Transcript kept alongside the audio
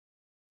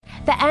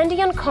The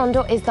Andean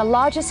condor is the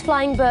largest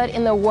flying bird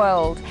in the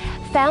world.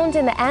 Found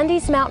in the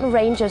Andes mountain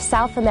range of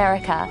South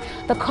America,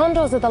 the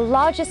condors are the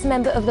largest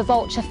member of the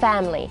vulture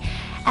family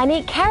and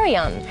eat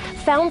carrion,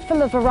 found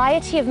from a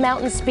variety of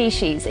mountain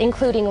species,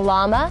 including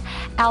llama,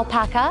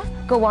 alpaca,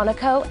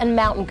 guanaco, and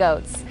mountain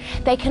goats.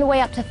 They can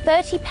weigh up to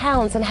 30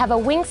 pounds and have a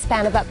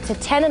wingspan of up to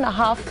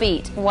 10.5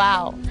 feet.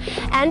 Wow!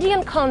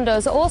 Andean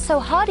condors are also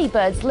hardy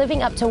birds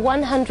living up to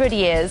 100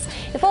 years,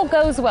 if all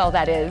goes well,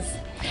 that is.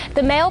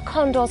 The male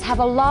condors have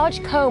a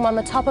large comb on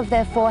the top of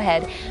their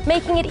forehead,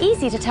 making it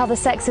easy to tell the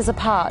sexes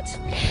apart.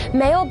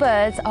 Male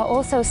birds are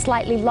also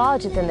slightly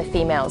larger than the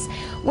females,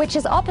 which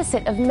is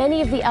opposite of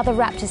many of the other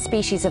raptor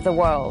species of the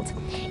world.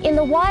 In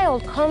the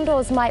wild,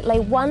 condors might lay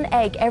one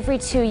egg every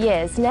 2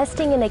 years,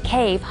 nesting in a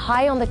cave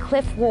high on the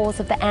cliff walls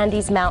of the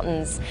Andes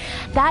Mountains.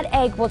 That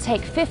egg will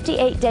take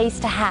 58 days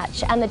to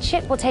hatch, and the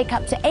chick will take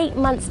up to 8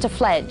 months to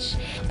fledge.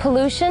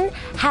 Pollution,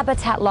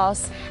 habitat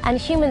loss, and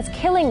humans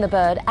killing the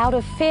bird out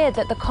of fear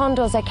that the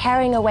condors are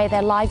carrying away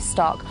their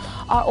livestock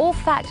are all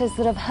factors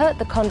that have hurt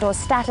the condor's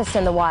status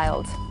in the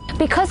wild.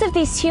 Because of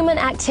these human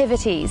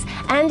activities,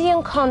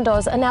 Andean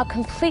condors are now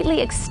completely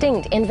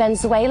extinct in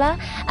Venezuela,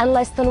 and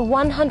less than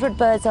 100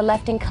 birds are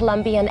left in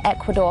Colombia and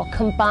Ecuador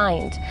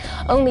combined.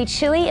 Only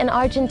Chile and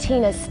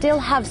Argentina still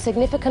have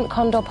significant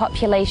condor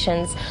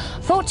populations,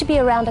 thought to be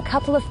around a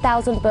couple of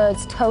thousand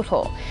birds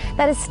total.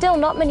 That is still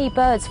not many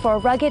birds for a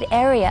rugged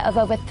area of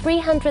over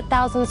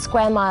 300,000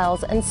 square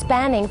miles and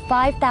spanning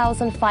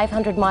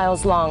 5,500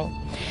 miles long.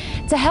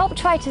 To help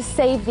try to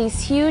save these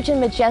huge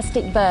and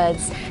majestic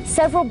birds,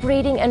 several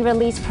breeding and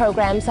release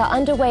programs are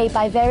underway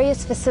by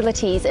various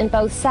facilities in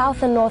both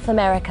South and North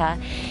America.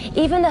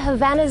 Even the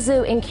Havana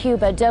Zoo in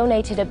Cuba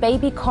donated a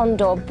baby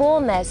condor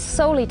born there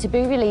solely to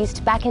be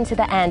released back into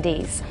the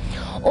Andes.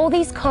 All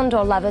these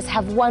condor lovers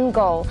have one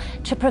goal: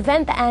 to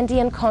prevent the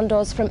Andean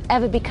condors from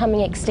ever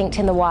becoming extinct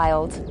in the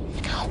wild.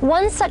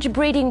 One such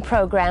breeding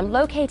program,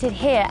 located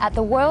here at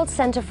the World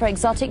Center for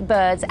Exotic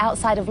Birds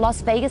outside of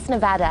Las Vegas,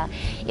 Nevada,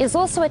 is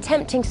also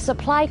attempting to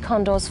supply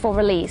condors for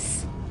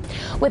release.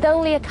 With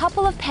only a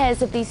couple of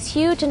pairs of these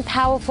huge and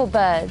powerful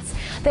birds,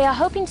 they are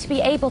hoping to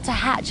be able to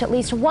hatch at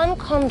least one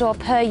condor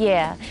per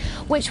year,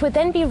 which would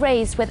then be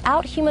raised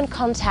without human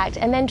contact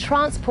and then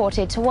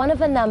transported to one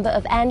of a number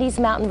of Andes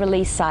mountain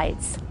release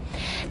sites.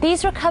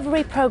 These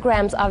recovery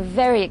programs are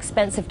very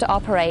expensive to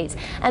operate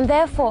and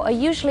therefore are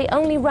usually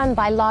only run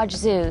by large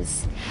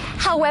zoos.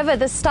 However,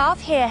 the staff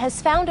here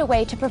has found a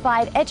way to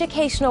provide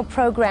educational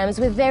programs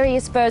with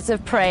various birds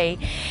of prey,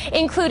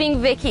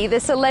 including Vicky,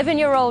 this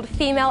 11-year-old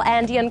female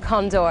Andean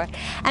condor,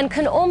 and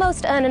can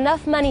almost earn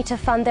enough money to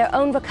fund their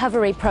own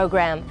recovery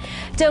program.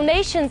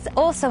 Donations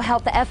also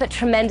help the effort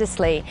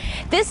tremendously.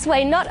 This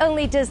way, not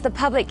only does the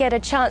public get a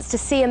chance to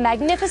see a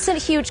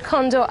magnificent huge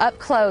condor up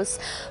close,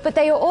 but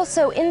they are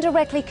also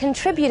indirectly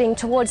contributing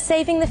towards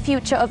saving the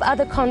future of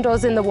other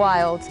condors in the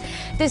wild.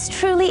 This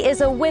truly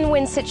is a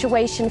win-win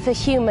situation for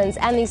humans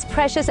and these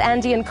precious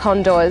Andean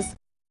condors.